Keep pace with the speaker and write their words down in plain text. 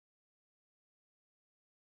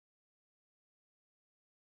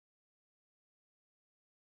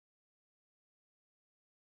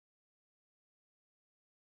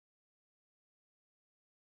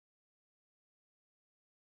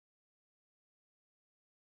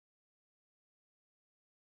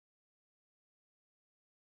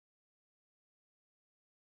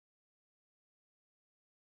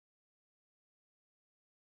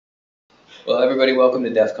Well, everybody, welcome to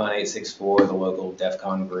DEF CON 864, the local DEF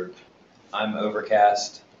CON group. I'm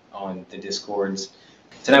Overcast on the Discords.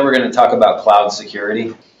 Tonight we're going to talk about cloud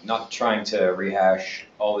security. Not trying to rehash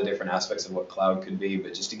all the different aspects of what cloud could be,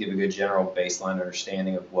 but just to give a good general baseline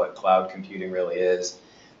understanding of what cloud computing really is.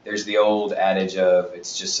 There's the old adage of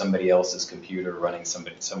it's just somebody else's computer running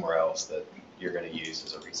somewhere else that you're going to use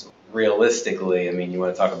as a resource. Realistically, I mean, you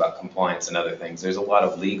want to talk about compliance and other things. There's a lot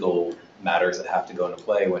of legal matters that have to go into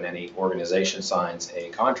play when any organization signs a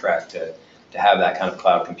contract to have that kind of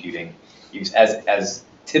cloud computing use. As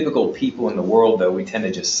typical people in the world, though, we tend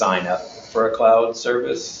to just sign up for a cloud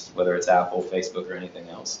service, whether it's Apple, Facebook, or anything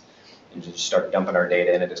else, and just start dumping our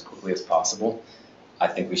data in it as quickly as possible. I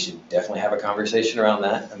think we should definitely have a conversation around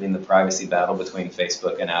that. I mean, the privacy battle between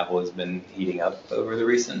Facebook and Apple has been heating up over the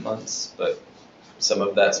recent months, but some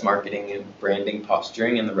of that's marketing and branding,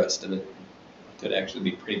 posturing, and the rest of it could actually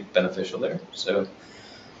be pretty beneficial there. So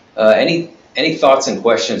any thoughts and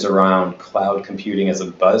questions around cloud computing as a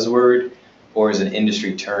buzzword or as an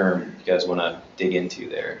industry term you guys want to dig into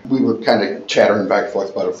there? We were kind of chattering back and forth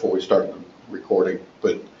about it before we started recording,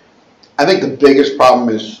 but I think the biggest problem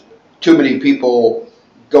is too many people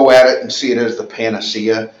go at it and see it as the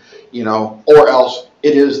panacea, or else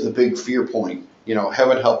it is the big fear point.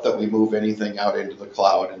 Heaven help that we move anything out into the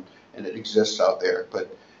cloud and it exists out there.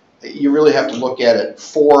 But you really have to look at it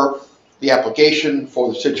for the application, for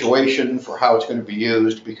the situation, for how it's going to be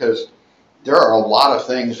used, because there are a lot of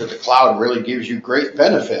things that the cloud really gives you great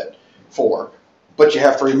benefit for. But you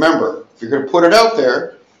have to remember, if you're going to put it out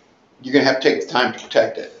there, you're going to have to take the time to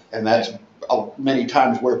protect it. And that's many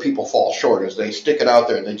times where people fall short, is they stick it out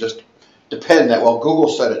there and they just depend that, well, Google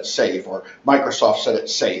said it's safe, or Microsoft said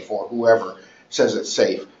it's safe, or whoever says it's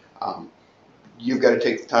safe. You've got to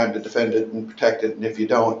take the time to defend it and protect it, and if you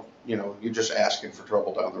don't, you're just asking for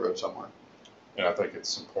trouble down the road somewhere. And I think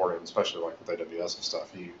it's important, especially like with AWS and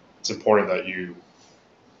stuff, it's important that you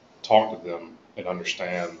talk to them and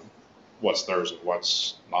understand what's theirs and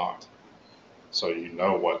what's not, so you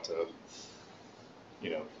know what to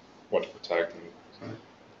protect.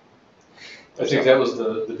 I think that was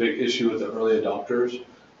the big issue with the early adopters.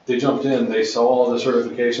 They jumped in, they saw all the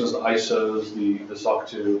certifications, the ISOs, the SOC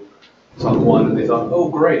 2, SOC 1, and they thought, oh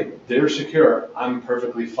great, they're secure, I'm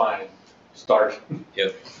perfectly fine. Start.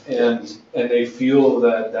 Yep. And they feel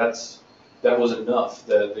that that was enough,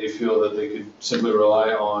 that they feel that they could simply rely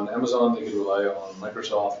on Amazon, they could rely on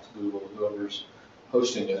Microsoft, Google, whoever's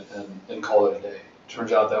hosting it, and call it a day.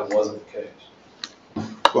 Turns out that wasn't the case.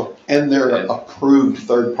 Well, and they're approved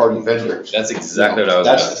third-party vendors. That's exactly what I was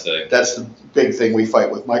about to say. That's the big thing we fight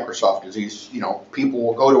with Microsoft, is people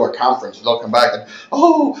will go to a conference and they'll come back and,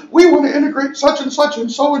 oh, we want to integrate such and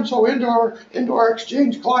so into our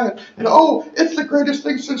Exchange client, and oh, it's the greatest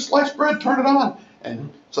thing since sliced bread, turn it on.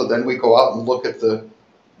 And so then we go out and look at the,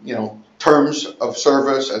 terms of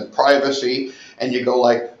service and privacy, and you go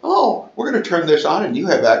like, oh, we're going to turn this on and you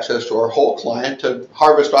have access to our whole client to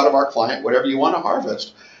harvest out of our client whatever you want to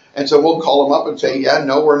harvest. And so we'll call them up and say, yeah,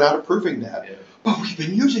 no, we're not approving that. Yeah. But we've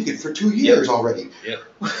been using it for 2 years already. Yep.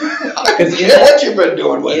 What you've been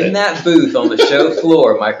doing with it. In that booth on the show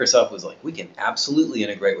floor, Microsoft was like, we can absolutely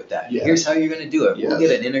integrate with that. Yes. Here's how you're going to do it. Yes. We'll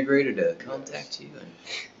get an integrator to contact you.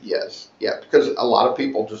 Yes, yeah, because a lot of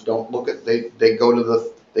people just don't look at, they go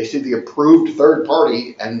to they see the approved third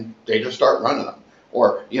party and they just start running them.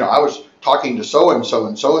 Or, I was talking to so-and-so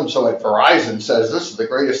and so-and-so at Verizon says this is the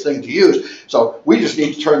greatest thing to use, so we just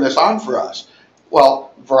need to turn this on for us.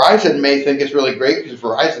 Well, Verizon may think it's really great because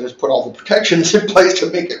Verizon has put all the protections in place to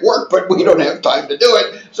make it work, but we don't have time to do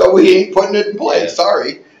it, so we ain't putting it in place, yeah.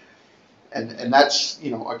 Sorry. And that's,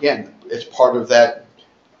 again, it's part of that.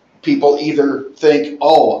 People either think,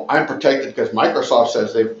 oh, I'm protected because Microsoft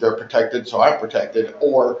says they're protected, so I'm protected,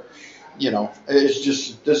 or, this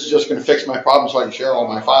is just going to fix my problem so I can share all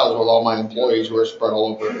my files with all my employees who are spread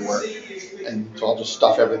all over everywhere. And so I'll just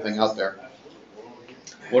stuff everything out there.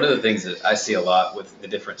 One of the things that I see a lot with the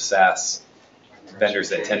different SaaS vendors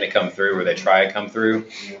that tend to come through, or they try to come through,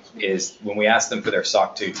 is when we ask them for their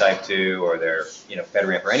SOC 2 Type 2 or their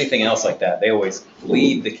FedRAMP or anything else like that, they always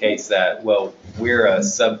plead the case that, well, we're a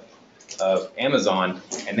sub of Amazon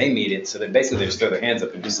and they meet it, so that basically they just throw their hands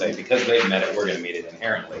up and just say, because they've met it, we're going to meet it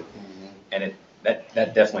inherently. And that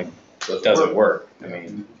definitely doesn't work. I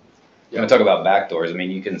mean, you want to talk about backdoors. I mean,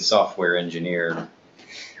 you can software engineer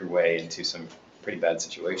your way into some pretty bad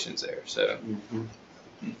situations there. So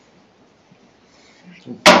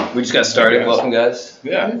we just got started. Welcome, guys.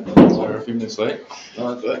 Yeah, sorry, a few minutes late.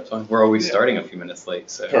 No, that's fine. We're always starting a few minutes late.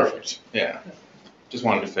 So perfect. Yeah, just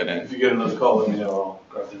wanted to fit in. If you get another call, let me know. I'll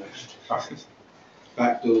grab the next.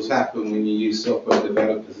 backdoors happen when you use software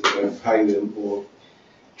developers that don't pay them or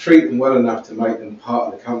treat them well enough to make them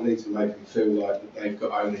part of the company, to make them feel like that they've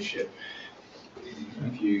got ownership.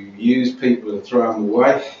 If you use people and throw them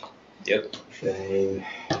away, then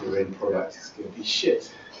your end product is going to be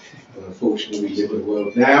shit. And unfortunately, we live in a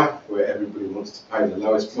world now where everybody wants to pay the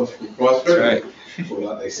lowest possible price for it. Or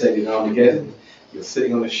like they said in Armageddon, you're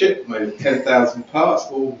sitting on a ship made of 10,000 parts,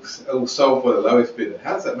 all sold by the lowest bidder.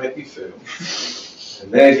 How does that make you feel?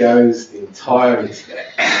 And there goes the entire internet.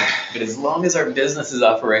 But as long as our business is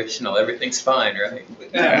operational, everything's fine, right?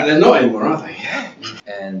 Yeah, they're not anymore, are they?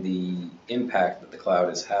 And the impact that the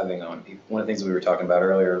cloud is having on people. One of the things we were talking about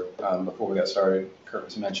earlier, before we got started, Kurt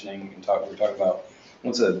was mentioning, we were talking about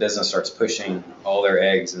once a business starts pushing all their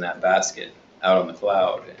eggs in that basket out on the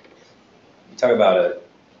cloud, you talk about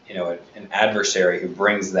an adversary who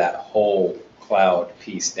brings that whole cloud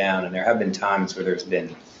piece down. And there have been times where there's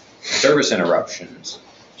been service interruptions,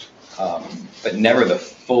 but never the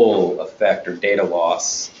full effect or data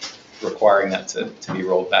loss requiring that to be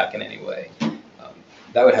rolled back in any way.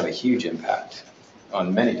 That would have a huge impact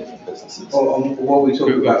on many different businesses. Well, what we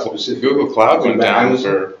talking about specifically? Google Cloud went down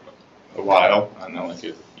Amazon? for a while, I don't know, like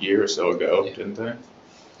a year or so ago, didn't they?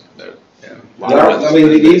 I mean,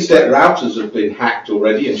 the internet routers have been hacked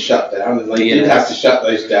already and shut down, and they did have to shut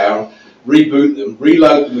those down, reboot them,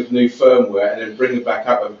 reload them with new firmware, and then bring them back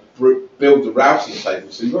up and build the routing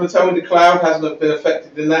table. So you want to tell me the cloud hasn't been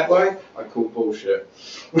affected in that way? I call bullshit.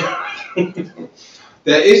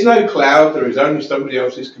 There is no cloud, there is only somebody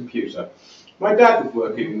else's computer. My dad was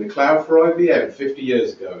working in the cloud for IBM 50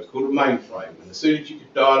 years ago. It was called a mainframe, and as soon as you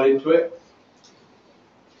could dial into it,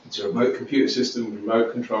 it's a remote computer system with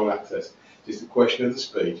remote control access. Just a question of the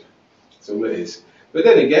speed. That's all it is. But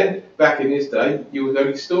then again, back in his day, you were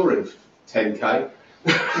only storing 10K.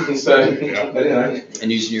 So,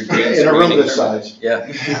 And using your In a room this size. Yeah.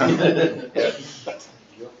 With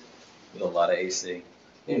a lot of AC.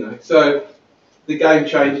 So the game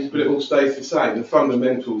changes, but it all stays the same. The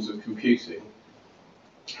fundamentals of computing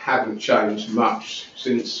haven't changed much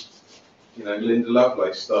since, Linda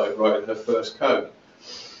Lovelace started writing her first code.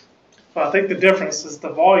 Well, I think the difference is the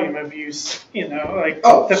volume of use, the fact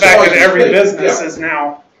size that and every speed, business is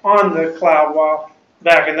now on the cloud, while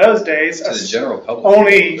back in those days, To the general public.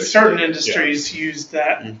 only certain industries used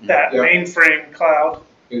that Yeah. mainframe cloud.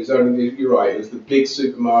 It was only, you're right, it was the big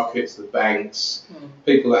supermarkets, the banks,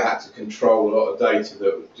 people that had to control a lot of data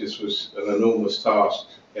that just was an enormous task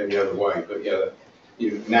every other way. But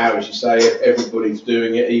now, as you say, everybody's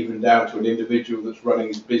doing it, even down to an individual that's running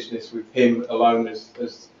his business with him alone as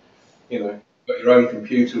got your own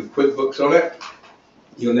computer with QuickBooks on it.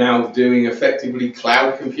 You're now doing effectively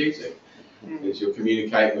cloud computing. As you're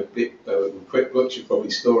communicating with QuickBooks, you're probably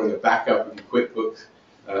storing a backup of your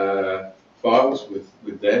QuickBooks files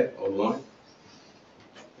with them online.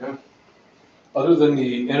 Yeah. Other than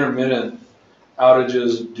the intermittent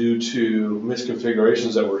outages due to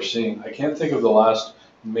misconfigurations that we're seeing, I can't think of the last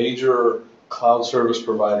major cloud service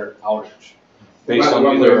provider outage based on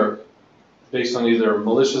either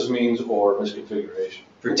malicious means or misconfiguration.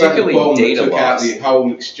 Particularly data took out loss. the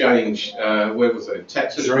whole exchange. Where was it?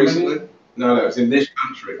 Texas Germany? recently? No, it was in this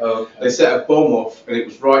country. Oh, They set a bomb off, and it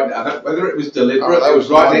was right. Whether it was deliberate, that it was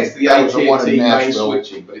was right the next to the one- that was the one in AT&T main Nashville.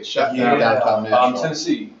 switching, but it shut yeah, down. downtown Nashville.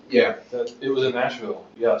 Tennessee. Yeah, It was in Nashville,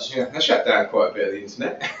 yes. yeah, that shut down quite a bit of the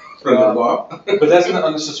internet for a little while. But that's not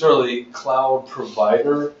necessarily cloud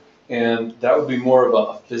provider, and that would be more of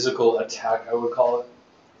a physical attack, I would call it.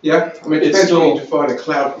 Yeah, I mean, it It's depends what you still- define a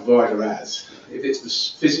cloud provider as. If it's the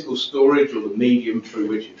physical storage or the medium through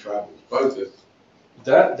which it travels, both of them.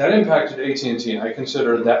 That impacted AT&T, and I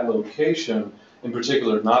consider that location in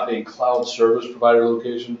particular not a cloud service provider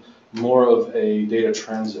location, more of a data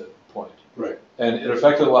transit point. Right. And it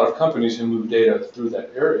affected a lot of companies who move data through that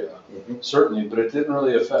area, Mhm. certainly, but it didn't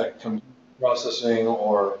really affect processing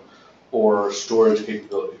or storage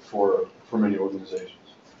capability for many organizations.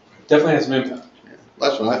 Definitely has some impact.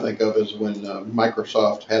 That's what I think of is when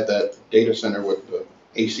Microsoft had that data center with the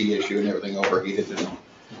AC issue and everything overheated and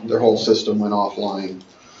their whole system went offline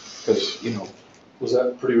because, Was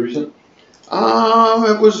that pretty recent?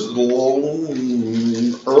 it was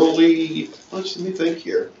early, let me think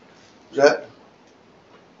here. That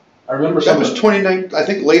I remember was something. 29, I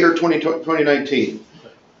think later 2019.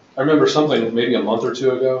 I remember something maybe a month or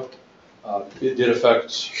two ago. It did affect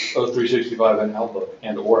O365 and Outlook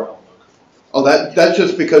or Outlook. Oh, that's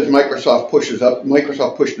just because Microsoft pushed an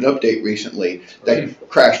update recently that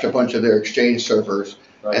crashed a bunch of their Exchange servers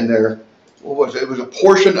Right. and what was it? It was a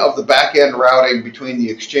portion of the back end routing between the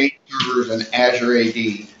Exchange servers and Azure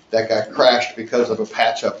AD that got crashed because of a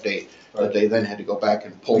patch update. that they then had to go back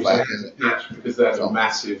and pull back in. Yes, because there's a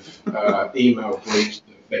massive email breach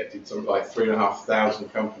that affected something like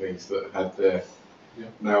 3,500 companies that had their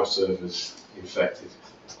mail servers infected.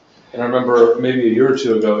 And I remember maybe a year or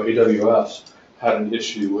two ago, AWS had an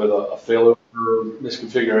issue with a failover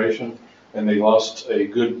misconfiguration, and they lost a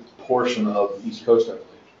good portion of the East Coast, I believe.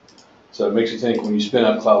 So it makes you think when you spin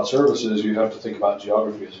up cloud services, you have to think about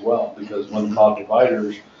geography as well, because when the cloud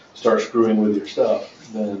providers start screwing with your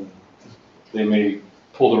stuff, then they may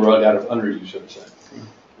pull the rug out of under you, so to say.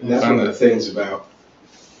 And that's one of the things about,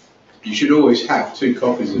 you should always have 2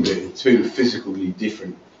 copies of it in 2 physically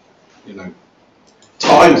different,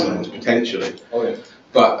 time zones potentially. Oh yeah.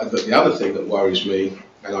 But the other thing that worries me,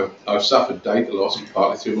 and I've suffered data loss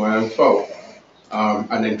partly through my own fault,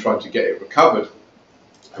 and then tried to get it recovered.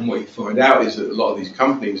 And what you find out is that a lot of these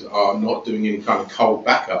companies are not doing any kind of cold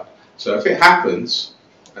backup. So if it happens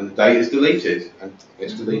and the data is deleted, and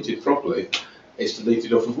it's deleted properly, it's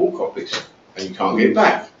deleted off of all copies, and you can't get it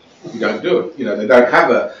back. You don't do it. They don't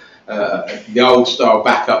have the old style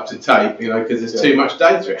backup to tape, because there's too much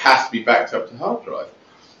data. It has to be backed up to hard drive.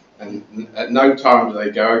 And at no time do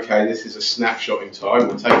they go, okay, this is a snapshot in time,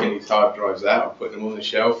 we'll take any hard drives out and put them on the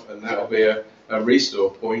shelf, and that'll be a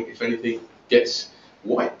restore point if anything gets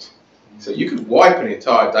wiped. So you could wipe an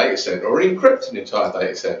entire data center or encrypt an entire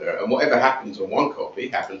data center, and whatever happens on one copy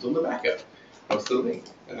happens on the backup of the link,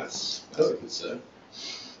 and that's a concern.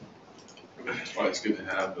 That's why it's good to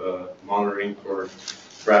have monitoring for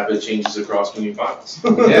rapid changes across new files.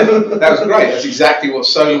 Yeah, that was great. That's exactly what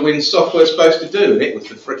SolarWinds software is supposed to do, and it was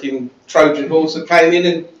the freaking Trojan horse that came in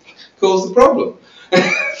and caused the problem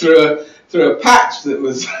through a patch that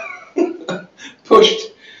was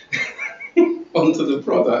pushed onto the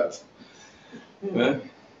product. Yeah.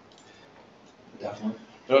 Definitely.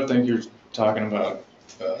 I don't think you're talking about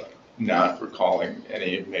not recalling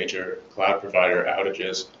any major cloud provider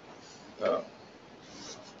outages,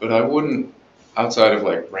 but I wouldn't, outside of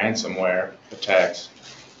like ransomware attacks,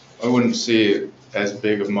 I wouldn't see it as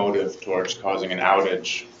big of motive towards causing an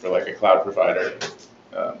outage for like a cloud provider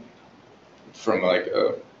from like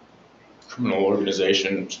a criminal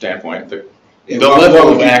organization standpoint. The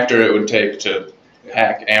level of actor it would take to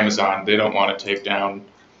hack Amazon, they don't want to take down,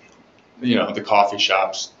 the coffee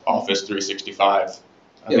shop's Office 365.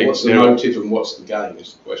 What's the motive and what's the gain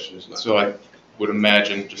is the question, isn't it? So I would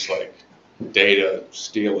imagine just like data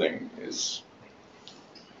stealing is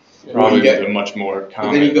probably the much more common.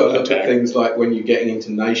 And then you've got to look attack. at things like when you're getting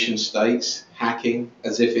into nation states hacking,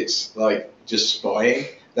 as if it's like just spying.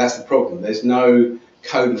 That's the problem. There's no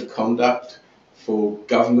code of conduct for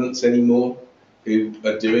governments anymore who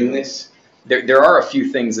are doing this. There are a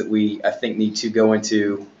few things that I think need to go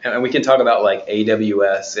into, and we can talk about like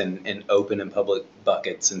AWS and open and public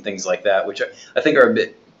buckets and things like that, which I think are a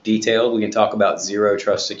bit detailed. We can talk about zero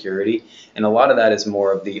trust security, and a lot of that is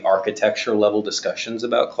more of the architecture level discussions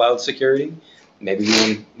about cloud security. Maybe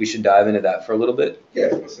we should dive into that for a little bit. Yeah,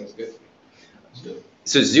 that sounds good.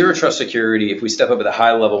 So zero trust security, if we step up at the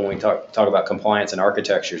high level when we talk about compliance and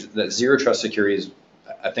architectures, that zero trust security is,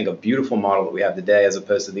 I think, a beautiful model that we have today, as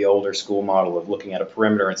opposed to the older school model of looking at a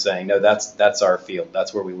perimeter and saying, no, that's our field,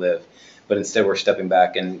 that's where we live. But instead we're stepping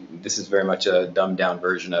back, and this is very much a dumbed down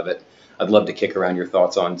version of it. I'd love to kick around your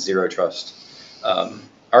thoughts on zero trust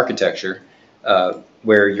architecture,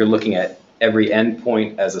 where you're looking at every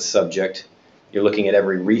endpoint as a subject. You're looking at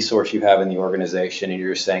every resource you have in the organization, and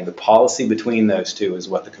you're saying the policy between those two is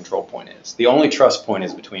what the control point is. The only trust point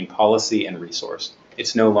is between policy and resource.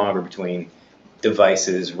 It's no longer between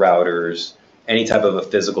devices, routers, any type of a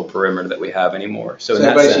physical perimeter that we have anymore. So in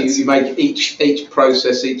that basically, sense, you make each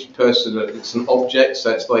process, each person, it's an object.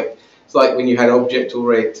 So it's like when you had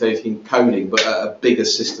object-oriented coding, but at a bigger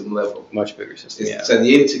system level. much bigger system. Yeah. So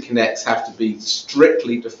the interconnects have to be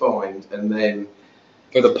strictly defined, and then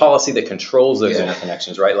Or the policy that controls those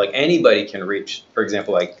interconnections, right? Like anybody can reach, for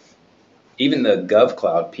example, like even the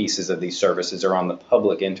GovCloud pieces of these services are on the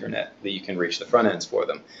public internet that you can reach the front ends for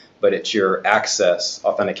them. But it's your access,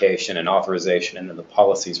 authentication, and authorization, and then the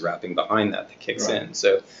policies wrapping behind that kicks in.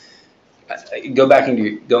 So going back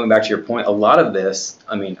to your point, a lot of this,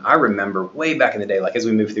 I mean, I remember way back in the day, like as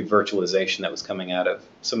we moved through virtualization, that was coming out of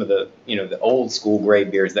some of the, the old school gray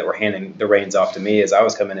beards that were handing the reins off to me as I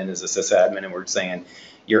was coming in as a sysadmin, and we're saying,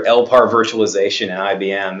 your LPAR virtualization and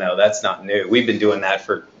IBM, no, that's not new. We've been doing that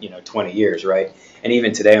for 20 years, right? And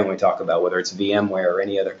even today when we talk about whether it's VMware or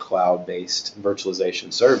any other cloud-based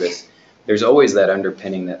virtualization service, there's always that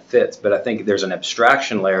underpinning that fits. But I think there's an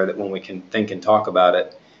abstraction layer that when we can think and talk about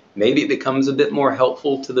it, maybe it becomes a bit more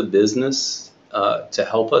helpful to the business to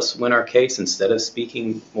help us win our case instead of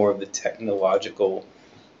speaking more of the technological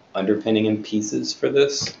underpinning and pieces for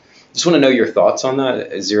this. Just want to know your thoughts on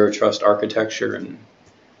that, zero trust architecture. And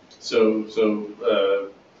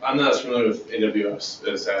I'm not as familiar with AWS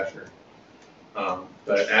as Azure,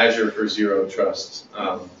 but Azure for zero trust,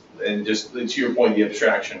 and just to your point, the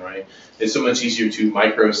abstraction, right? It's so much easier to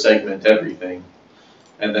micro-segment everything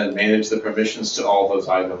and then manage the permissions to all those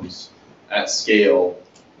items at scale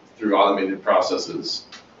through automated processes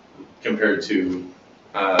compared to,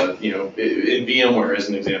 in VMware as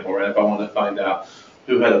an example, right? If I want to find out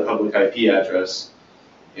who had a public IP address,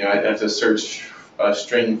 I'd have to search a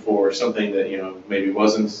string for something that, maybe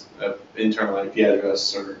wasn't an internal IP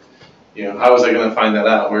address, or, how was I going to find that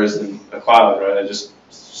out? Whereas in a cloud, right, I just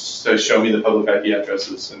say, show me the public IP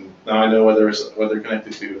addresses, and now I know what they're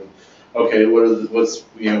connected to. And, okay, what's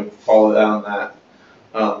follow down that.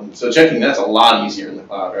 So checking that's a lot easier in the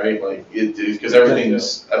cloud, right? Like because everything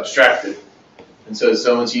is abstracted, and so it's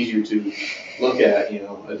so much easier to look at,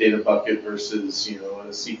 a data bucket versus a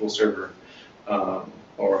SQL server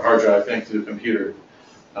or a hard drive connected to a computer,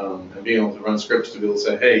 and being able to run scripts to be able to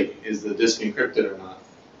say, hey, is the disk encrypted or not?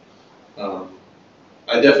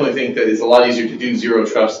 I definitely think that it's a lot easier to do zero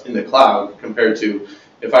trust in the cloud compared to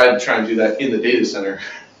if I had to try and do that in the data center.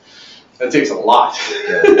 That takes a lot,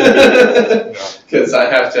 because I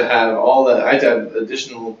have to have all that. I have to have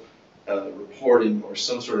additional reporting or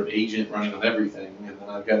some sort of agent running on everything, and then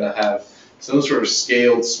I've got to have some sort of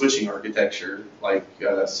scaled switching architecture like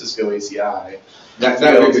Cisco ACI. That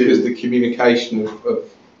would be because the communication of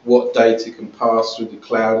what data can pass through the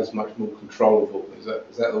cloud is much more controllable. Is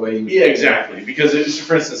that the way you? Yeah, exactly. Because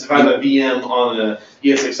for instance, if I have a VM on an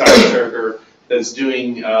ESXi server that's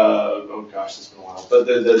doing, it's been a while, but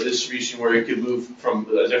the distribution where it could move from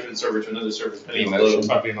a different server to another server depending on the load.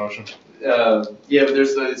 vMotion. Yeah, but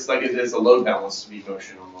it's like a load balance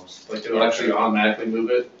vMotion almost. Like it'll actually automatically move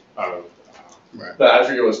it. Right. But I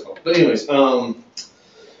forget what it's called. But anyways,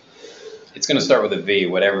 it's going to start with a V,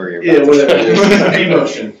 whatever you're. Yeah, whatever it is,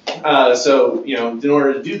 vMotion. So in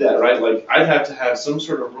order to do that, right, like I'd have to have some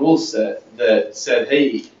sort of rule set that said,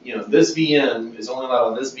 hey, this VM is only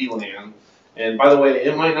allowed on this VLAN. And by the way,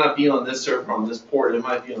 it might not be on this server on this port. It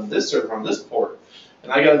might be on this server on this port.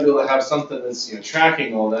 And I got to be able to have something that's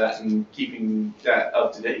tracking all that and keeping that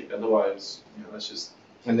up to date. Otherwise, that's just.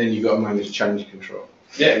 And then you got to manage change control.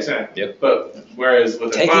 Yeah, exactly. Yep. But whereas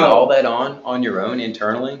with taking all that on your own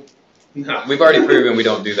internally, no, we've already proven we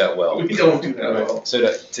don't do that well. We don't do that well.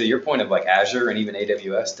 So to your point of like Azure and even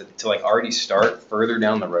AWS, to like already start further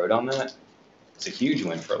down the road on that, it's a huge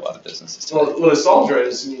win for a lot of businesses. Well, what it solves right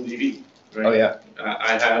is ImmuneDB. Right? Oh yeah.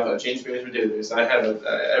 I have a change management database. I have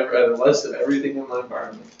a list of everything in my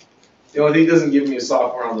environment. The only thing that doesn't give me is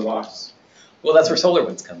software on the box. Well, that's where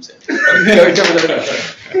SolarWinds comes in.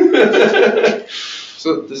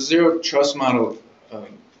 So the zero trust model,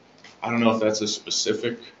 I don't know if that's a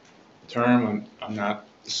specific term. I'm not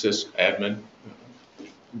a sysadmin.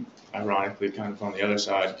 Ironically, kind of on the other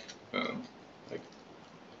side.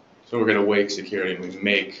 So we're going to wake security, and we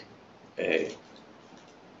make a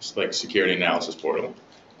security analysis portal.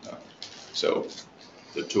 So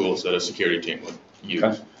the tools that a security team would use.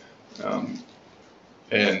 Okay.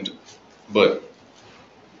 And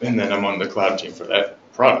then I'm on the cloud team for that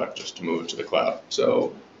product, just to move it to the cloud.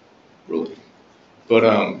 So really,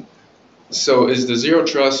 but so is the zero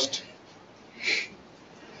trust?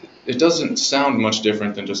 It doesn't sound much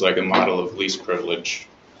different than just like a model of least privilege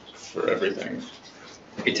for everything.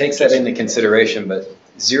 It takes that into consideration, but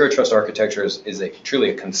zero trust architecture is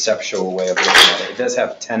truly a conceptual way of looking at it. It does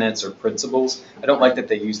have tenets or principles. I don't like that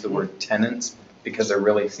they use the word tenets because they're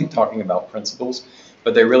really talking about principles,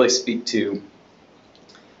 but they really speak to,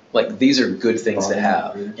 like, these are good things to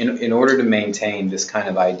have. In order to maintain this kind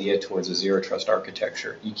of idea towards a zero trust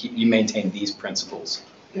architecture, you maintain these principles.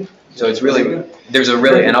 So it's really,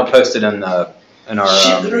 and I'll post it in our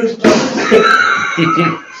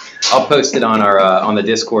I'll post it on our on the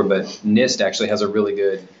Discord, but NIST actually has a really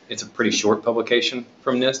good, it's a pretty short publication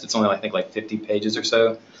from NIST. It's only I think like 50 pages or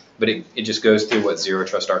so, but it just goes through what zero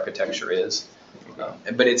trust architecture is.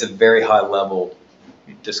 But it's a very high level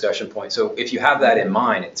discussion point. So if you have that in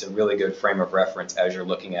mind, it's a really good frame of reference as you're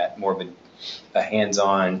looking at more of a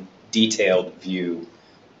hands-on, detailed view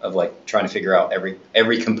of like trying to figure out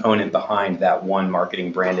every component behind that one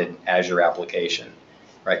marketing branded Azure application.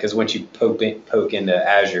 Right, because once you poke into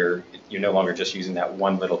Azure, you're no longer just using that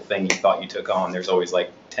one little thing you thought you took on. There's always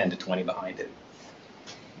like 10 to 20 behind it.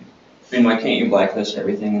 I mean, why can't you blacklist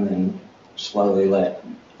everything and then slowly let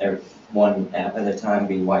one app at a time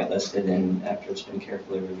be whitelisted and after it's been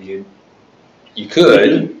carefully reviewed? You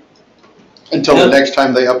could. Until the next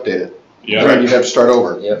time they update it. Yeah. Then you'd have to start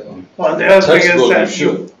over. Yep. Well, the other thing is that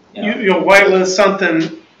You'll whitelist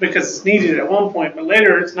something because it's needed at one point, but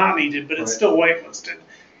later it's not needed, but it's Right. still whitelisted.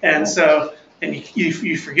 And so, and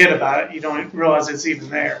you forget about it. You don't realize it's even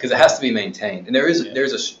there. Because it has to be maintained. And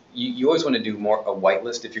you always want to do more a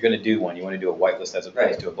whitelist. If you're going to do one, you want to do a whitelist as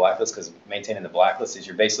opposed to a blacklist, because maintaining the blacklist is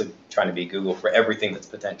you're basically trying to be Google for everything that's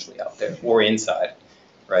potentially out there or inside,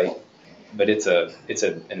 right? But it's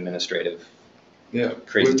an administrative,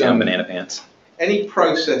 crazy town banana pants. Any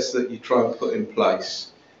process that you try and put in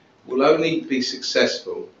place will only be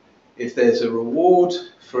successful if there's a reward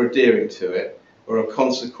for adhering to it or a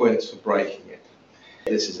consequence for breaking it.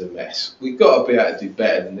 This is a mess. We've got to be able to do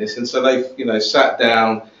better than this. And so they've, sat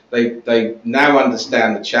down. They now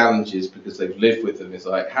understand the challenges because they've lived with them. It's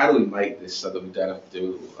like, how do we make this so that we don't have to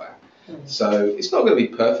do all that? So it's not going to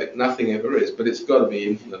be perfect. Nothing ever is, but it's got to be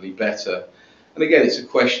infinitely better. And again, it's a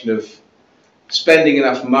question of spending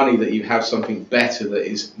enough money that you have something better that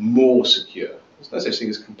is more secure. There's no such thing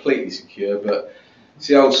as completely secure, but it's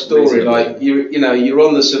the old story. Like you're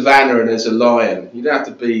on the savannah and there's a lion. You don't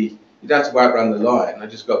have to outrun the lion. I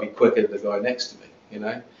just got to be quicker than the guy next to me.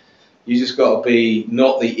 You just got to be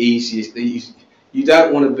not the easiest. You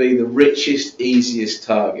don't want to be the richest, easiest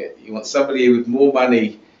target. You want somebody with more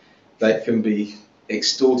money that can be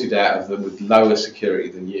extorted out of them with lower security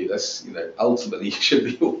than you. That's, ultimately you should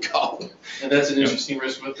be your goal. And that's an interesting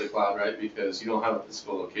risk with the cloud, right? Because you don't have a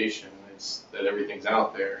physical location. It's that everything's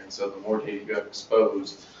out there. And so the more data you have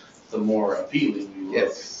exposed, the more appealing you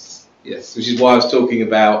look. Yes. Which is why I was talking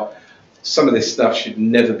about some of this stuff should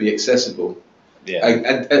never be accessible. Yeah.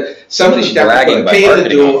 And somebody should have to put a key in the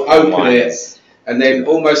door, open it, and then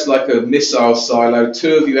almost like a missile silo,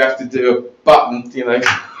 two of you have to do a button,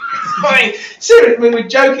 Seriously, we're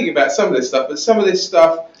joking about some of this stuff, but some of this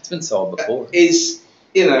stuff It's been solved before. is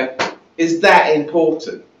that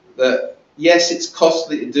important that yes, it's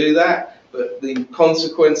costly to do that, but the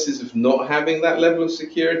consequences of not having that level of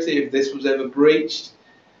security, if this was ever breached,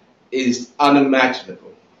 is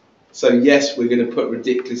unimaginable. So yes, we're going to put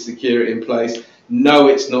ridiculous security in place. No,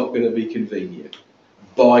 it's not going to be convenient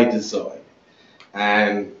by design.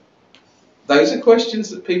 And those are questions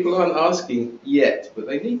that people aren't asking yet, but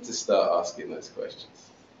they need to start asking those questions.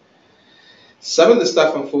 Some of the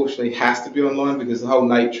stuff, unfortunately, has to be online because the whole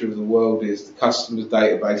nature of the world is the customers'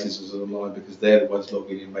 databases are online because they're the ones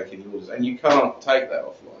logging in and making the orders, and you can't take that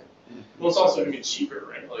offline. Well, it's also going to be cheaper,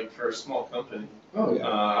 right? Like for a small company. Oh yeah.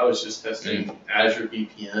 I was just testing Azure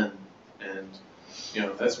VPN, and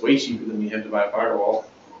that's way cheaper than you have to buy a firewall.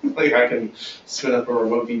 Like I can spin up a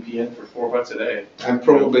remote VPN for $4 a day, and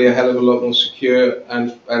probably a hell of a lot more secure,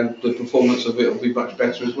 and the performance of it will be much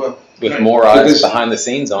better as well. With more eyes behind the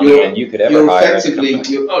scenes on it than you could ever hire as a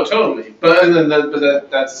company. Oh, totally.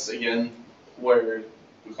 That's again where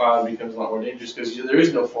the cloud becomes a lot more dangerous because there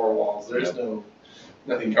is no four walls. There is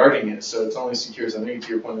nothing guarding it, so it's only secure as I think to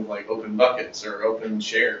your point of like open buckets or open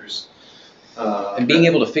shares. And being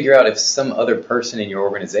able to figure out if some other person in your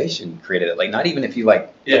organization created it, like not even if you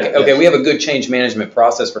okay, we have a good change management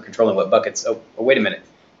process for controlling what buckets. Oh, wait a minute,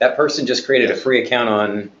 that person just created a free account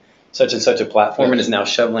on such and such a platform and is now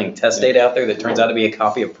shoveling test data out there that turns out to be a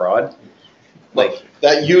copy of prod. Like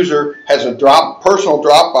that user has a personal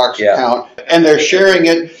Dropbox account and they're sharing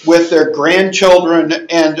it with their grandchildren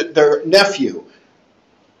and their nephew.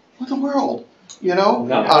 What in the world,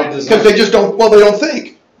 Because they just don't. Well, they don't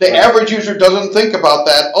think. The average user doesn't think about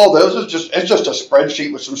that. Oh, it's just a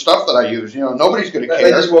spreadsheet with some stuff that I use. Nobody's going to care.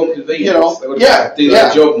 They just want convenience. Do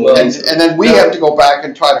their job well. And then we have to go back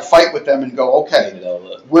and try to fight with them and go, okay,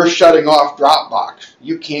 we're shutting off Dropbox.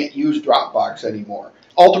 You can't use Dropbox anymore.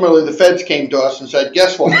 Ultimately, the feds came to us and said,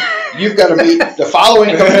 guess what? You've got to meet the following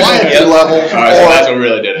compliance levels. So that's what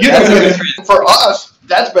really did it. For us,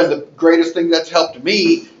 that's been the greatest thing that's helped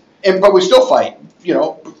me. But we still fight,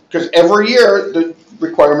 because every year the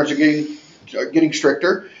requirements are getting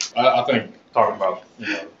stricter. I think talking about,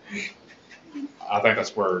 I think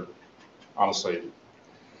that's where, honestly,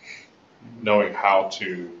 knowing how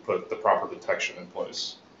to put the proper detection in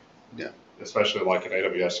place. Yeah. Especially like in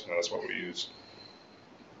AWS, that's what we use.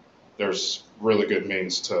 There's really good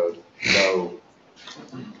means to know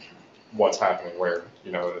what's happening where.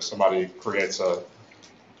 If somebody creates an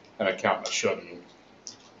account that shouldn't,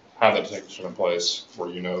 have the detection in place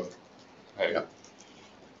where hey. Yep.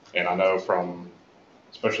 And I know from,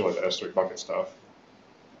 especially like the S3 bucket stuff,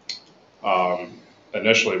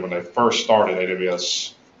 initially when they first started,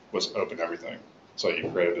 AWS was open everything. So you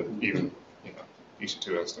created an even,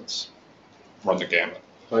 EC2 instance, run the gamut.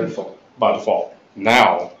 By default. By default.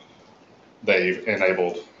 Now they've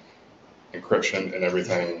enabled encryption and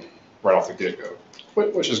everything right off the get-go,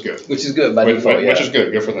 which is good. Which is good by default, Which is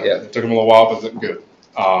good for them. Yeah. It took them a little while, but good.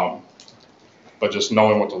 But just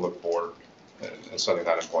knowing what to look for and setting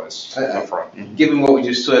that in place up front. Given what we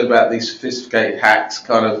just said about these sophisticated hacks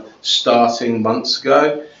kind of starting months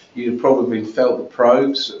ago, you'd have probably felt the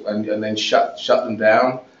probes and then shut them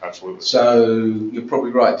down. Absolutely. So you're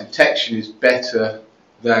probably right. Detection is better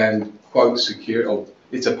than quote security, or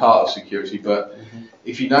it's a part of security. But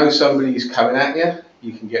if you know somebody's coming at you,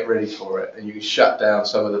 you can get ready for it, and you can shut down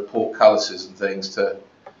some of the portcullises and things to.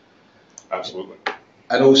 Absolutely.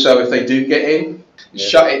 And also, if they do get in,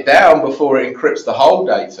 shut it down before it encrypts the whole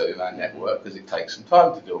data in that network, because it takes some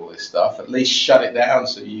time to do all this stuff. At least shut it down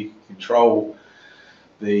so you can control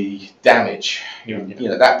the damage. You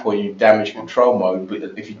know, at that point, you're in damage control mode, but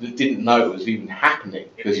if you didn't know it was even happening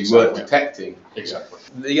because you weren't detecting. Exactly.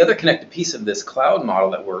 The other connected piece of this cloud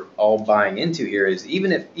model that we're all buying into here is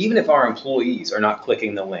even if our employees are not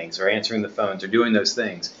clicking the links or answering the phones or doing those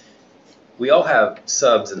things, we all have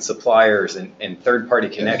subs and suppliers and third-party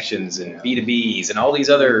connections and B2Bs and all these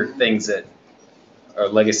other things that are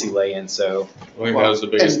legacy lay-in. So I think that was the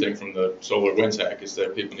biggest thing from the SolarWinds hack, is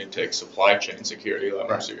that people need to take supply chain security a lot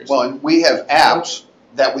more seriously. Well, and we have apps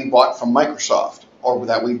that we bought from Microsoft or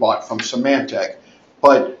that we bought from Symantec,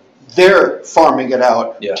 but they're farming it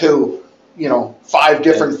out to, 5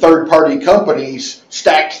 different third-party companies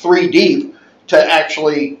stacked 3 deep to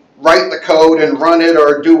actually write the code and run it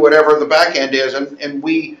or do whatever the back end is, and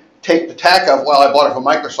we take the tack of, well, I bought it from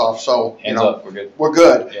Microsoft, so hands up, we're good. We're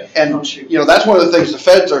good. Yeah. And that's one of the things the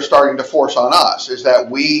feds are starting to force on us, is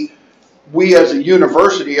that we as a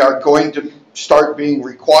university are going to start being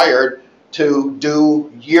required to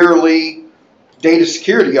do yearly data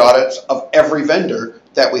security audits of every vendor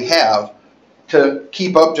that we have to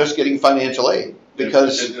keep up just getting financial aid.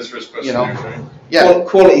 Because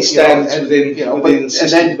quality standards within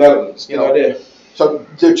system development. Good idea. So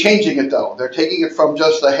they're changing it though. They're taking it from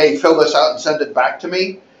just the, hey, fill this out and send it back to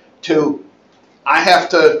me, to I have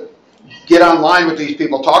to get online with these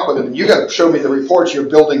people, talk with them, and you got to show me the reports you're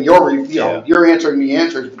building. You're answering me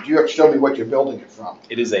answers, but you have to show me what you're building it from.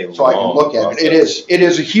 It is a so I can look at it. It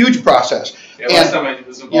is a huge process. Yeah, last time I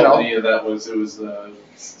was involved in any of that was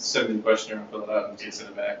send me the questionnaire and fill it out and send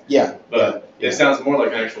it back. Yeah. But it sounds more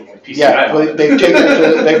like an actual PCI. Yeah, well,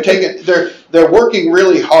 they're working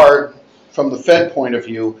really hard from the Fed point of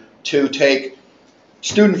view to take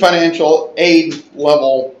student financial aid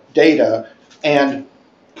level data and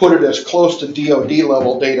put it as close to DoD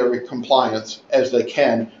level data compliance as they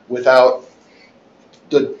can without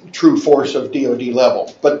the true force of DoD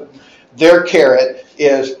level. But their carrot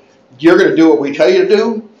is, you're going to do what we tell you to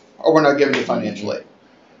do, or we're not giving you financial aid.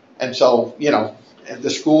 And so, the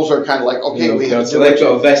schools are kind of like, okay, we have to do it. So they've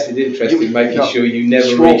got a vested interest in making sure you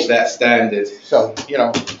never reach that standard. So,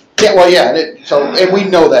 and we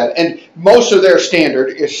know that. And most of their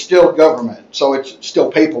standard is still government, so it's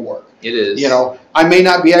still paperwork. It is. I may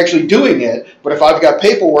not be actually doing it, but if I've got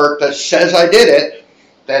paperwork that says I did it,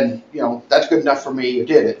 then, that's good enough for me, you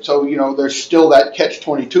did it. So, there's still that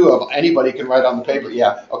catch-22 of anybody can write on the paper,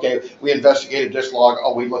 yeah, okay, we investigated this log,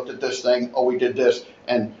 oh, we looked at this thing, oh, we did this,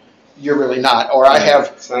 and you're really not. Or I have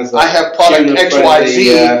product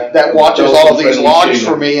XYZ that watches all of these logs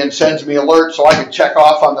for me and sends me alerts so I can check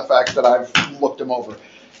off on the fact that I've looked them over.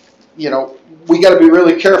 We got to be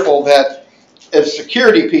really careful that as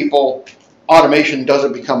security people, automation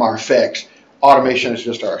doesn't become our fix. Automation is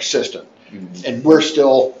just our assistant. Mm-hmm. And we're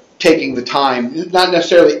still taking the time, not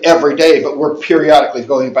necessarily every day, but we're periodically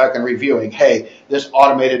going back and reviewing, hey, this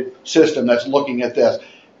automated system that's looking at this,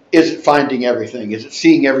 is it finding everything? Is it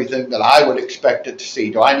seeing everything that I would expect it to see?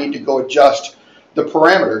 Do I need to go adjust the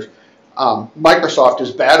parameters? Microsoft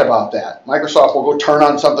is bad about that. Microsoft will go turn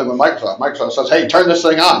on something with Microsoft. Microsoft says, hey, turn this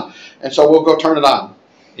thing on. And so we'll go turn it on.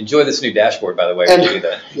 Enjoy this new dashboard, by the way, when you do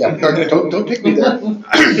that. Yeah, don't take me there. And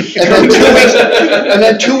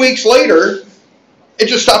then 2 weeks later, it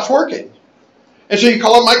just stops working. And so you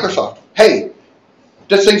call up Microsoft. Hey,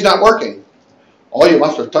 this thing's not working. Oh, you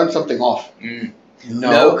must have turned something off.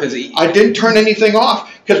 No, because I didn't turn anything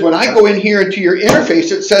off. Because when I go in here into your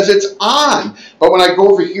interface, it says it's on. But when I go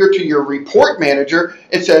over here to your report manager,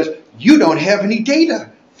 it says you don't have any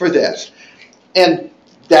data for this. And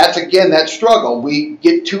that's, again, that struggle. We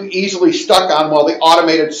get too easily stuck on, well, the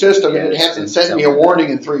automated system, and it hasn't sent me a warning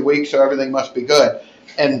in 3 weeks, so everything must be good.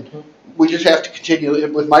 And we just have to continue,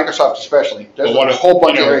 with Microsoft especially. There's a whole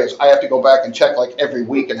bunch of areas I have to go back and check like every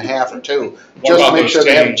week and a half or two, just to make sure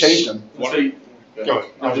they haven't changed them. Go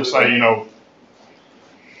ahead. I'll just say,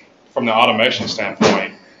 from the automation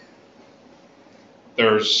standpoint,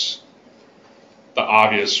 there's the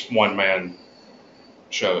obvious one-man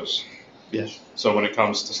shows. Yes. So when it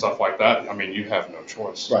comes to stuff like that, you have no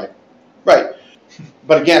choice. Right.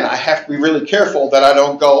 But again, I have to be really careful that I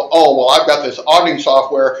don't go, oh, well, I've got this auditing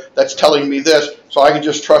software that's telling me this, so I can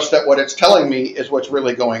just trust that what it's telling me is what's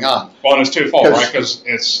really going on. Well, and it's twofold, right? Because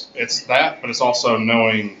it's that, but it's also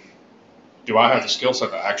knowing, do I have the skill set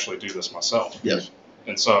to actually do this myself? Yes.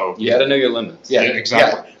 And so You got to know your limits. Yeah,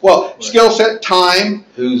 exactly. Yeah. Well, skill set, time.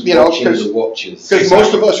 Who's You know, watching 'cause- the watches? Because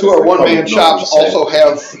most of us who are one-man shops also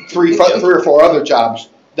have three or four other jobs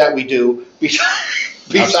that we do besides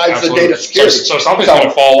the Absolutely. data security. So something's So, going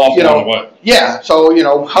to fall off you know, along the way. Yeah, so,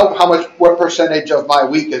 what percentage of my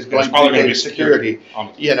week is going probably to be gonna data be security?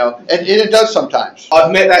 security. And it does sometimes.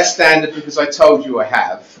 I've met that standard because I told you I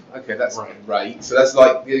have. Okay, that's Right. great. So that's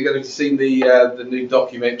like, you've seen the new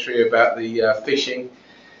documentary about the fishing.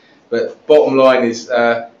 But bottom line is,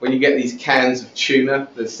 when you get these cans of tuna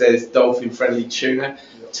that says dolphin-friendly tuna,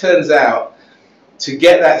 turns out to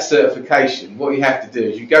get that certification, what you have to do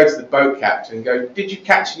is you go to the boat captain and go, did you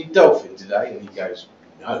catch any dolphin today? And he goes,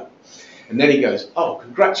 no. And then he goes, oh,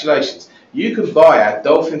 congratulations. You can buy our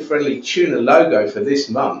dolphin-friendly tuna logo for this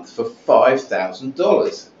month for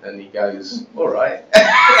 $5,000. And he goes, all right.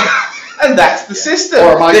 And that's the system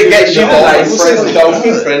Or am I that gets you using the label says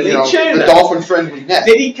dolphin-friendly tuna. The dolphin-friendly net.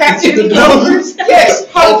 Did he catch any dolphins? Yes,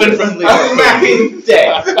 Dolphin-friendly. Mapping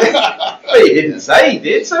dead. But he didn't say he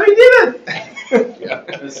did, so he didn't.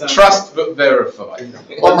 Trust but verify.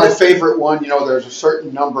 Or my favorite one, there's a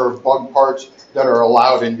certain number of bug parts that are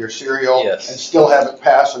allowed in your cereal Yes. and still have it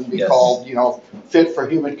pass and be Yes. called, fit for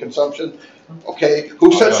human consumption. Okay,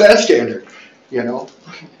 who sets that standard?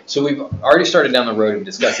 So we've already started down the road of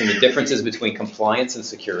discussing the differences between compliance and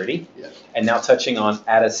security, Yes. and now touching on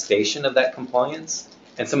attestation of that compliance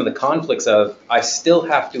and some of the conflicts of I still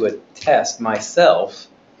have to attest myself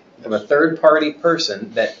from a third-party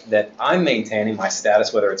person that I'm maintaining my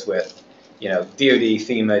status, whether it's with, DoD,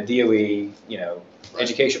 FEMA, DOE,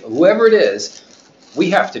 education, whoever it is,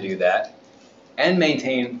 we have to do that and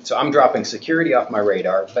maintain. So I'm dropping security off my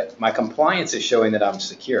radar, but my compliance is showing that I'm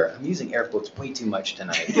secure. I'm using air quotes way too much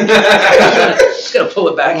tonight. Just gonna pull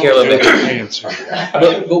it back here a little bit.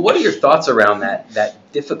 But what are your thoughts around that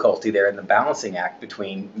difficulty there in the balancing act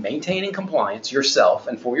between maintaining compliance yourself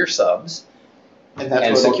and for your subs? And that's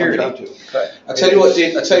And what security. it all comes down to. I tell you what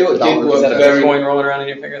did Is that work a very Bitcoin rolling around in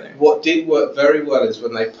your finger there? What did work very well is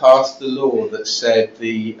when they passed the law that said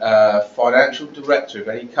the financial director of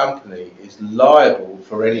any company is liable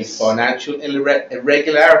for any financial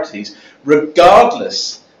irregularities,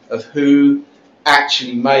 regardless of who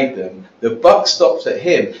actually made them. The buck stops at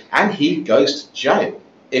him, and he goes to jail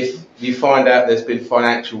if you find out there's been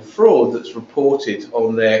financial fraud that's reported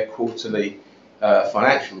on their quarterly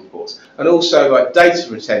financial reports. And also like data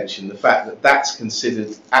retention, the fact that that's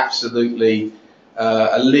considered absolutely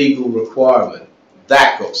a legal requirement,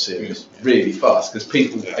 that got serious really fast because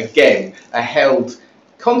people again are held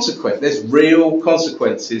consequent. There's real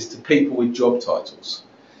consequences to people with job titles,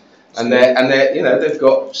 and they're they've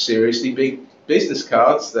got seriously big business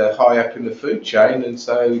cards. They're high up in the food chain, and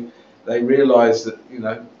so they realise that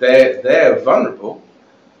they're vulnerable.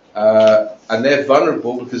 And they're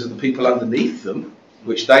vulnerable because of the people underneath them,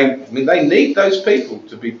 which they need those people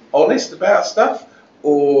to be honest about stuff,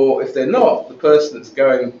 or if they're not, the person that's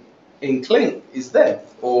going in clink is them,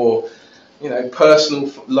 or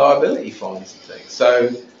personal liability fines and things. So,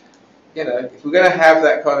 if we're going to have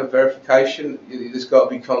that kind of verification, there's got to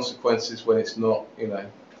be consequences when it's not, and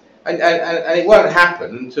it won't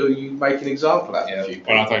happen until you make an example out of you.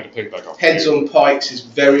 But I think to piggyback off Heads on pikes is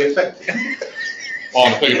very effective. On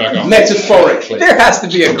to piggyback off. Metaphorically. There has to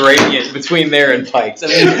be a gradient between there and pikes. I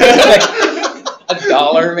mean, like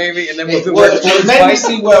 $1 maybe, and then we'll It work worked towards pikes.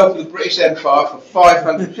 tremendously well for the British Empire for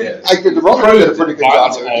 500 years. The Romans did a pretty good job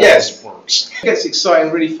Violence of it. always Yes. works. It gets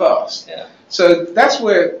exciting really fast. Yeah. So that's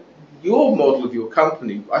where your model of your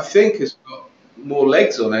company, I think, has got more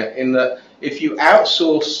legs on it in that if you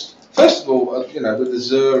outsource, first of all, with the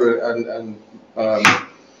Azure and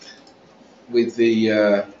with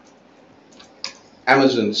the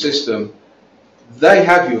Amazon system, they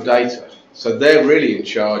have your data. So they're really in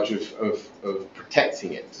charge of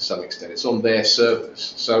protecting it to some extent. It's on their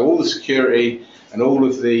servers. So all the security and all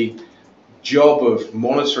of the job of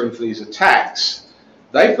monitoring for these attacks,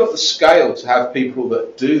 they've got the scale to have people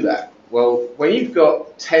that do that. Well, when you've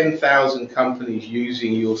got 10,000 companies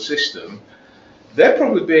using your system, they're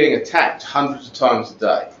probably being attacked hundreds of times a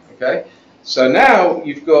day, okay? So now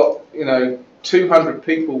you've got, 200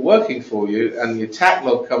 people working for you, and the attack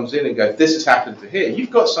log comes in and goes, this has happened to here.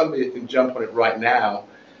 You've got somebody that can jump on it right now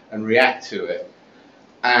and react to it.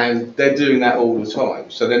 And they're doing that all the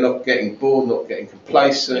time. So they're not getting bored, not getting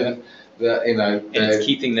complacent. that, you know, And it's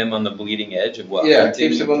keeping them on the bleeding edge of what yeah, hunting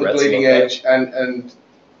keeps them on the threats bleeding look like. edge, and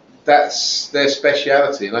that's their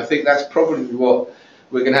speciality. And I think that's probably what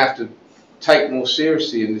we're going to have to take more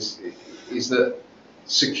seriously in this, is that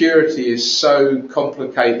security is so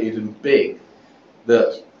complicated and big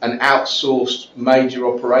that an outsourced major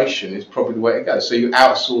operation is probably the way to go. So you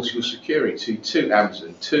outsource your security to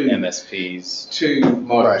Amazon, to MSPs. to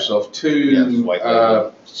Microsoft, to white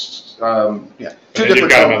label. Two And you've different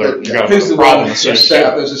got another, companies. you've got who's another the problem one with set security.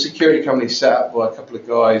 up? There's a security company set up by a couple of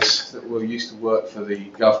guys that were used to work for the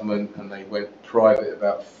government, and they went private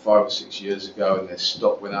about 5 or 6 years ago, and their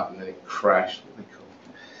stock went up and then it crashed. What they call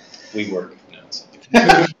We work. No, it's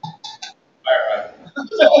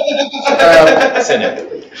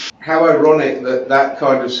How ironic that that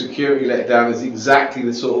kind of security letdown is exactly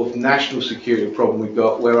the sort of national security problem we've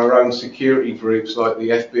got, where our own security groups like the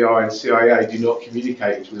FBI and CIA do not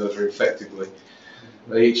communicate with us very effectively.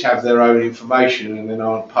 They each have their own information and then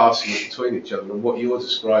aren't passing it between each other. And what you're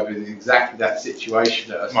describing is exactly that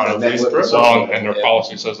situation at a network. Well, and their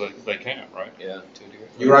policy says that they can't, right? Yeah.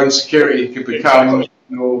 Your own security could become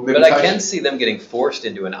your But limitation. I can see them getting forced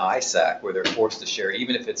into an ISAC where they're forced to share,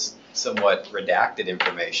 even if it's somewhat redacted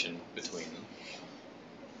information between them.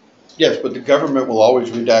 Yes, but the government will always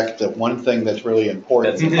redact the one thing that's really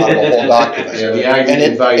important That's- out of a whole document. Yeah, the alien And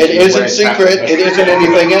it invasion, isn't where it's secret, happened. it isn't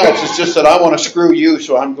anything else, it's just that I want to screw you,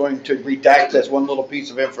 so I'm going to redact this one little piece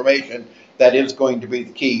of information that is going to be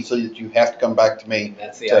the key, so that you have to come back to me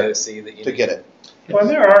That's the To- IOC that you to get it. Well,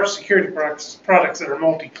 there are security products that are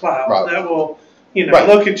multi-cloud Right. that will, Right.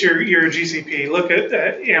 look at your GCP, look at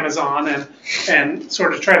Amazon, and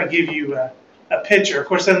sort of try to give you a picture. Of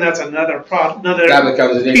course, then that's another That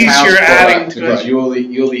becomes an piece in-house you're adding product to because it.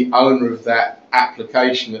 you're the owner of that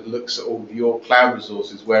application that looks at all of your cloud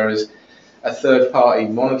resources, whereas a third-party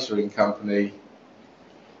monitoring company.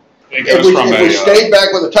 It If goes we, from if we a, stayed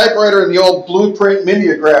back with a typewriter and the old blueprint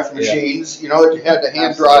mimeograph machines, that you had to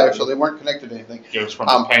hand drive, so they weren't connected to anything. goes from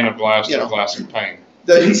a pane of glass to you know. a glass of pain.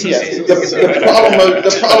 The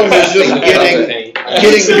problem is just getting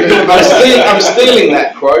I'm stealing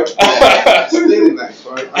that quote. Stealing that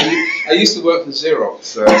quote. I used to work for Xerox.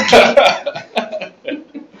 So.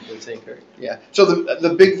 Yeah. So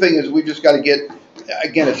the big thing is we just got to get,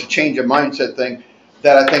 again, it's a change of mindset thing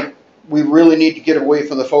that I think we really need to get away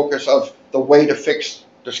from the focus of the way to fix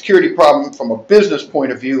the security problem from a business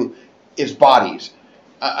point of view is bodies.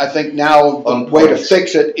 I think now the way to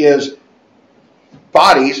fix it is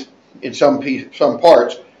bodies in some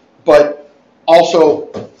parts, but also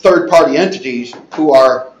third-party entities who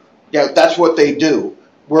are, that's what they do.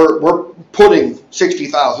 We're putting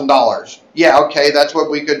 $60,000. Yeah, okay, that's what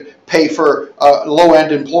we could pay for a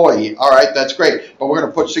low-end employee. All right, that's great, but we're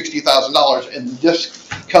going to put $60,000 in this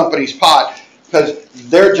company's pot because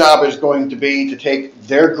their job is going to be to take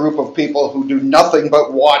their group of people who do nothing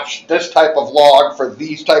but watch this type of log for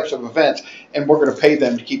these types of events, and we're going to pay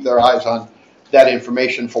them to keep their eyes on that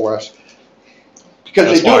information for us. Because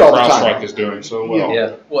That's they do why it all the time. CrowdStrike is doing so well.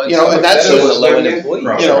 Yeah. Well, And that's better just, with 11 employees.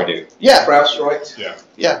 CrowdStrike. yeah, CrowdStrike.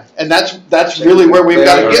 yeah, and that's really where we've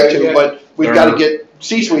got to get to, but we've got to get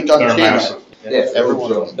C-suite to They're understand that. massive. Yeah,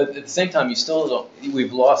 Everyone. But at the same time, you still don't.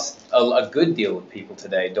 We've lost a good deal of people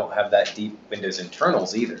today. Don't have that deep Windows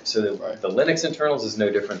internals either. So the Linux internals is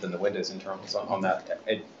no different than the Windows internals on that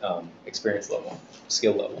experience level,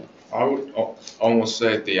 skill level. I would almost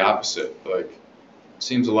say the opposite. Like, it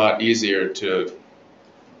seems a lot easier to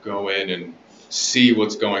go in and see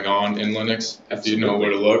what's going on in Linux if you know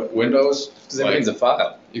where to look. Windows, Because everything's a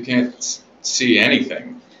file. you can't see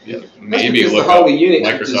anything. That's Maybe because look the whole up Unix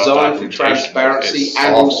Microsoft was designed for documentation. transparency It's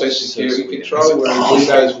and awful. also So security sweet. control, It's whereas awful.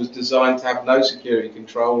 Windows was designed to have no security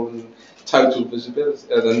control and total visibility,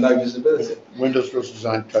 no visibility. Windows was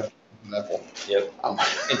designed to touch level. Yep. Um,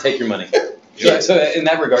 And take your money. So in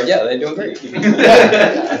that regard, yeah, they're doing great.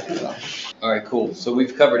 All right, cool. So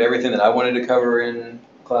we've covered everything that I wanted to cover in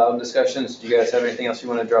cloud discussions. Do you guys have anything else you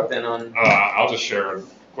want to drop in on? I'll just share a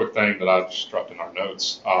quick thing that I just dropped in our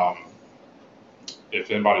notes. If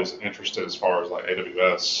anybody's interested as far as like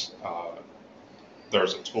AWS,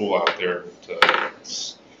 there's a tool out there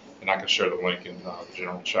and I can share the link in the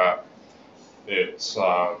general chat. It's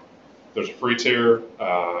there's a free tier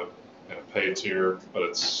and a paid tier, but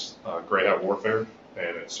it's Grey Hat Warfare,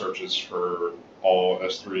 and it searches for all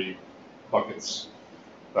S3 buckets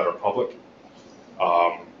that are public.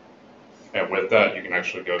 And with that, you can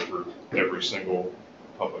actually go through every single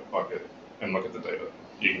public bucket and look at the data.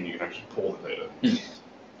 You can actually pull the data.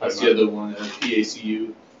 That's the other one,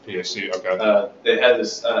 EACU. PSC, okay. They had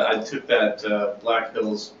this. I took that Black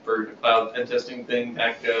Hills Bird Cloud pen testing thing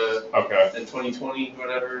back Okay. in 2020,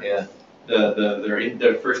 whatever. Yeah.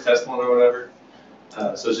 Their first test one or whatever.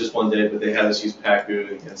 So it's just one day, but they had us use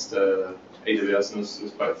Pacu against AWS, and it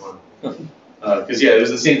was quite fun. Because it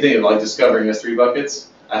was the same thing of like discovering S3 buckets.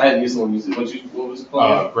 I hadn't used the one. What was it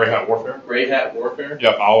called? Grey Hat Warfare. Grey Hat Warfare.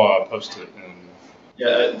 Yep, I'll post it.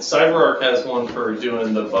 Yeah, CyberArk has one for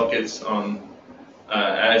doing the buckets on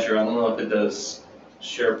Azure. I don't know if it does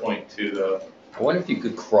SharePoint too, though. I wonder if you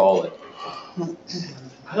could crawl it.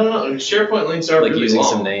 I don't know. SharePoint links are Like really using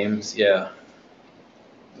long. some names, yeah.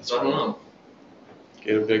 So I don't know.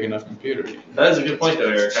 Get a big enough computer. That is a good point, though,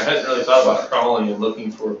 Eric. I hadn't really thought about crawling and looking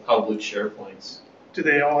for public SharePoints. Do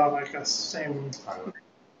they all have like a same?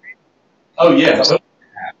 Oh yeah, those are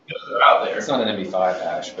out there. It's not an MD5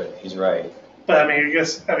 hash, but he's right. But I mean,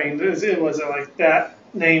 was it like that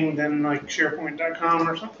named in like SharePoint.com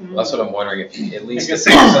or something? That's what I'm wondering, if you, at least I guess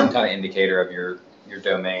if there's some kind of indicator of your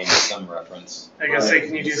domain, some reference. I guess they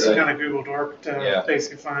can use some kind of Google Dork to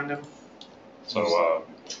basically find them. So,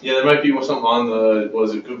 Yeah, there might be something on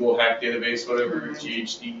the Google Hack Database, whatever,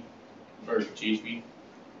 GHD or GHB.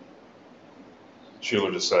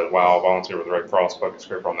 Sheila just said, wow, volunteer with Red Cross bucket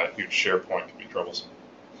scraper on that huge SharePoint can be troublesome.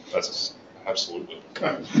 That's absolutely.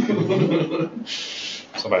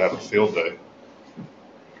 Somebody have a field day.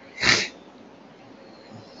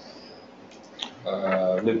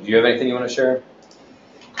 Luke, do you have anything you want to share?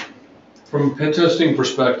 From a pen testing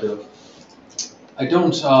perspective, I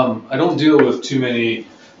don't deal with too many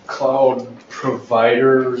cloud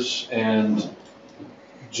providers and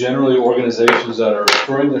generally organizations that are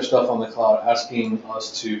storing their stuff on the cloud asking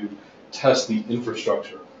us to test the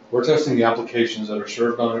infrastructure. We're testing the applications that are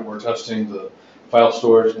served on it. We're testing the file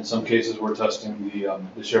storage. In some cases, we're testing the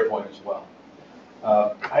SharePoint as well.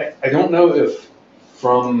 I don't know if,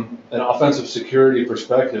 from an offensive security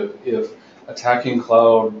perspective, if attacking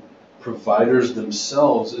cloud providers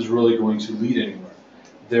themselves is really going to lead anywhere.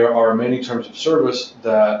 There are many terms of service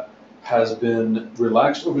that has been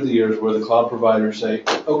relaxed over the years where the cloud providers say,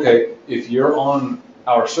 okay, if you're on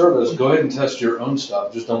our service, go ahead and test your own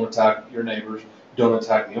stuff. Just don't attack your neighbors. Don't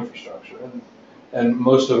attack the infrastructure. And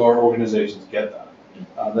most of our organizations get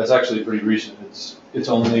that. That's actually pretty recent. It's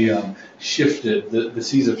only shifted. The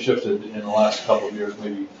seas have shifted in the last couple of years,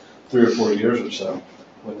 maybe 3 or 4 years or so,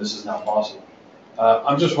 when this is now possible.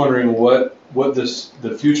 I'm just wondering what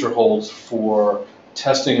the future holds for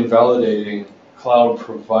testing and validating cloud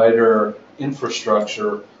provider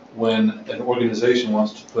infrastructure when an organization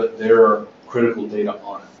wants to put their critical data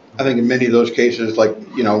on it. I think in many of those cases, like,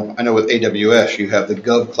 I know with AWS, you have the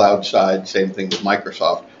GovCloud side, same thing with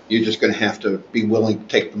Microsoft. You're just going to have to be willing to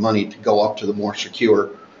take the money to go up to the more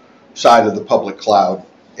secure side of the public cloud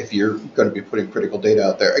if you're going to be putting critical data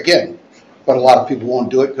out there. Again, but a lot of people won't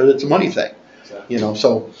do it because it's a money thing. Exactly.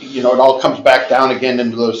 So, it all comes back down again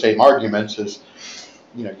into those same arguments is,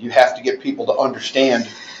 you have to get people to understand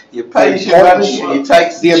you pay your money, you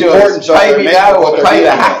take the importance of pay me now or pay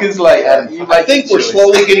the hackers later. I think we're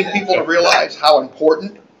slowly getting people to realize how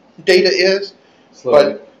important data is.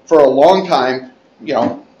 But for a long time,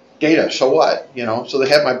 data, so what? So they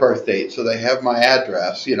have my birth date, so they have my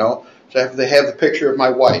address, so they have the picture of my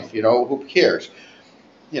wife, who cares?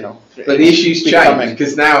 But the issues change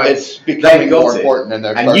because now it's becoming more important than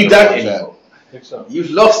they're and you don't anymore.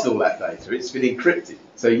 You've lost all that data. It's been encrypted,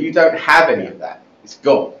 so you don't have any of that. It's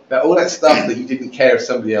gone. All that stuff that you didn't care if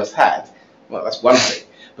somebody else had, well, that's one thing.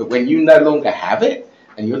 But when you no longer have it,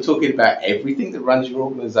 and you're talking about everything that runs your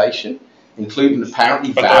organization, including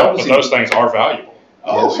apparently but those things are valuable.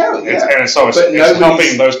 Oh, hell yeah. And so it's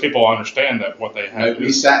helping those people understand that what they have.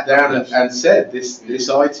 Nobody sat down and said this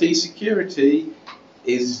IT security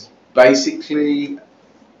is basically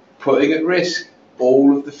putting at risk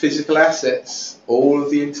all of the physical assets, all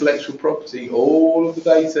of the intellectual property, all of the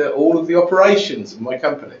data, all of the operations of my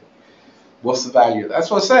company. What's the value of that?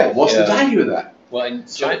 That's what I'm saying. What's the value of that? Well, and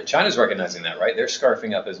China's recognizing that, right? They're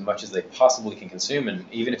scarfing up as much as they possibly can consume, and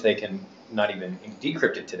even if they can not even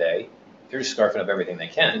decrypt it today, they're just scarfing up everything they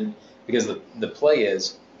can, because the play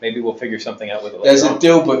is, maybe we'll figure something out with it later There's on. a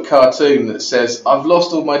Dilbert cartoon that says, I've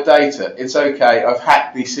lost all my data. It's okay. I've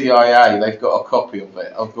hacked the CIA. They've got a copy of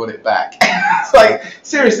it. I've got it back. It's like,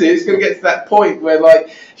 seriously, it's going to get to that point where, like,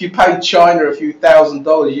 if you pay China a few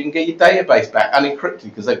 $1,000s, you can get your database back unencrypted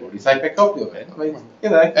because they've already taken a copy of it. I mean,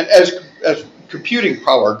 And as computing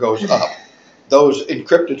power goes up, those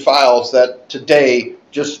encrypted files that today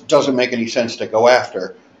just doesn't make any sense to go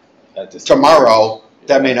after, tomorrow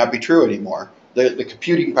that may not be true anymore. The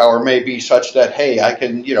computing power may be such that, hey, I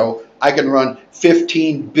can run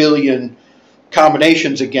 15 billion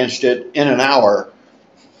combinations against it in an hour,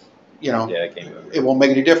 you know, Yeah, it came over. it won't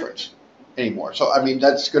make any difference anymore. So, I mean,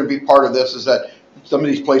 that's going to be part of this, is that some of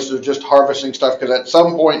these places are just harvesting stuff because at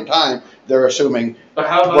some point in time, they're assuming But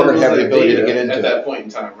how we're going valuable to is have the that ability to data get into at it. that point in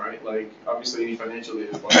time, right? Like, obviously, any financial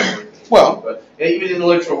data is valuable. Well- but even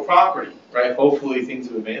intellectual property, right? Hopefully, things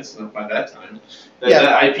have advanced enough by that time that Yeah.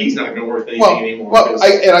 that IP is not going to worth anything Well, anymore. well, 'cause-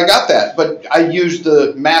 I got that, but I used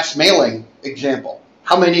the mass mailing example.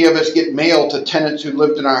 How many of us get mail to tenants who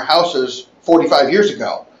lived in our houses 45 years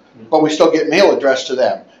ago, but we still get mail addressed to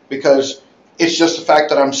them? Because it's just the fact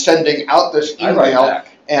that I'm sending out this I write email, back.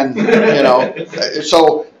 and, you know,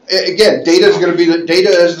 so again, data is going to be, the data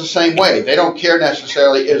is the same way. They don't care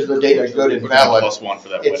necessarily, is the data good and We're down valid? +1 for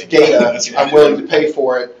that It's wedding. data, I'm willing to pay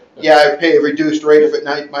for it. Yeah, I pay a reduced rate if it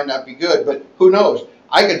might not be good, but who knows?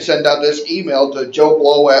 I can send out this email to Joe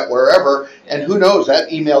Blow at wherever, and who knows,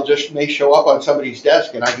 that email just may show up on somebody's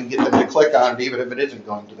desk and I can get them to click on it even if it isn't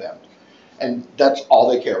going to them. And that's all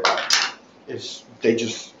they care about, is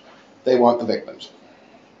they want the victims.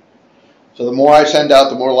 So the more I send out,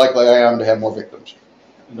 the more likely I am to have more victims.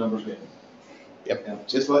 Numbers game.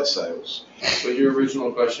 Just like sales. But your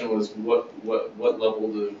original question was, what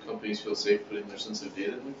level do companies feel safe putting their sensitive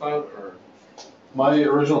data in the cloud, or? My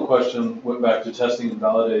original question went back to testing and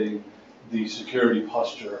validating the security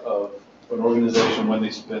posture of an organization when they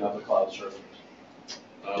spin up a cloud service.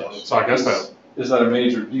 So I guess that, Is that a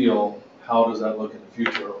major deal? How does that look in the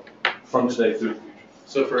future, from today through the future?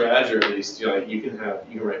 So for Azure at least, you know, like you can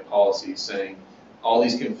write policies saying all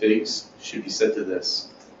these configs should be set to this,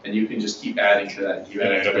 and you can just keep adding to that, and keep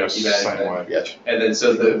adding to that, AWS keep is the adding to same that. way. Yes. And then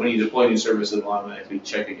so that when you deploy new services, it'll automatically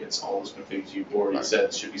check against all those configs you've already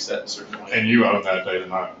said should be set in a certain way. And you own that data,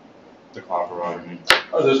 not the cloud provider.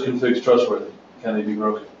 Are those configs trustworthy? Can they be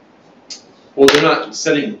broken? Well, they're not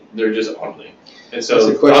setting, they're just auditing. And That's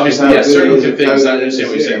so the question, obviously, how yeah, certain good is it? configs, I How good understand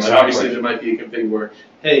what is you're it? saying. Like obviously there might be a config where,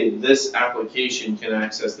 hey, this application can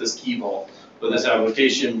access this key vault, but this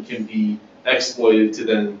application can be exploited to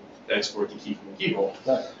then export the key from the key vault.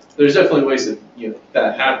 Right. There's definitely ways of, you know,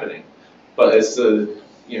 that happening, but it's the,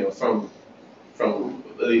 you know, from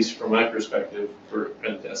at least from my perspective for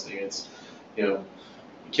pen testing, it's, you know,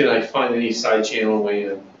 can I find any side channel way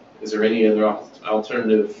in? Is there any other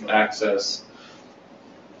alternative access?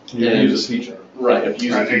 You And- use a feature. Right, of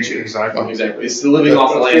using Right, features. exactly. Exactly. It's living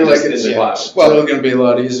off the I land feel like just in it's- the yeah. cloud. Well, it's going to be a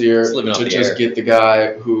lot easier It's living off To the just air. get the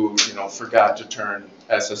guy who, you know, forgot to turn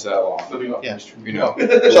SSL on, Living off Yeah. the street. you know.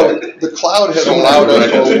 So the cloud has allowed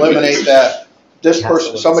us to eliminate that. This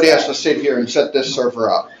person, somebody has to sit here and set this server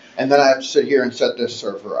up, and then I have to sit here and set this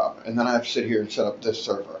server up, and then I have to sit here and set up this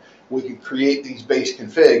server. We can create these base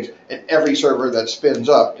configs, and every server that spins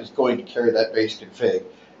up is going to carry that base config,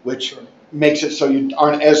 which makes it so you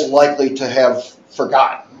aren't as likely to have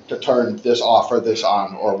forgotten to turn this off or this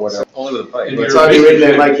on or whatever. Only with a pipe. And By the you're time you're in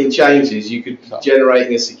there basically- making changes, you could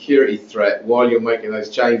generating a security threat while you're making those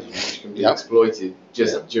changes, which can be Yep. exploited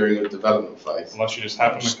just during a development phase. Unless you just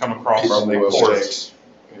happen to come across From the ports mistakes.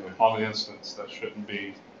 on the instance that shouldn't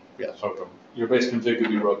be Yes. open. Your base config could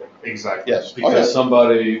be broken. Exactly. Yes. Because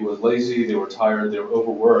somebody was lazy, they were tired, they were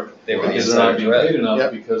overworked, They were the because they're not insider being threat. paid enough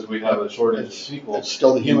Yep. because we have a shortage of people It's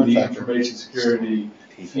still the in human the factor. information security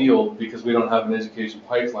field, because we don't have an education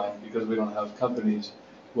pipeline, because we don't have companies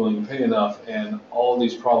willing to pay enough, and all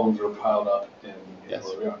these problems are piled up in Yes.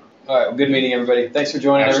 where we are. All right, well, good meeting, everybody. Thanks for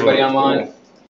joining everybody Absolutely. online.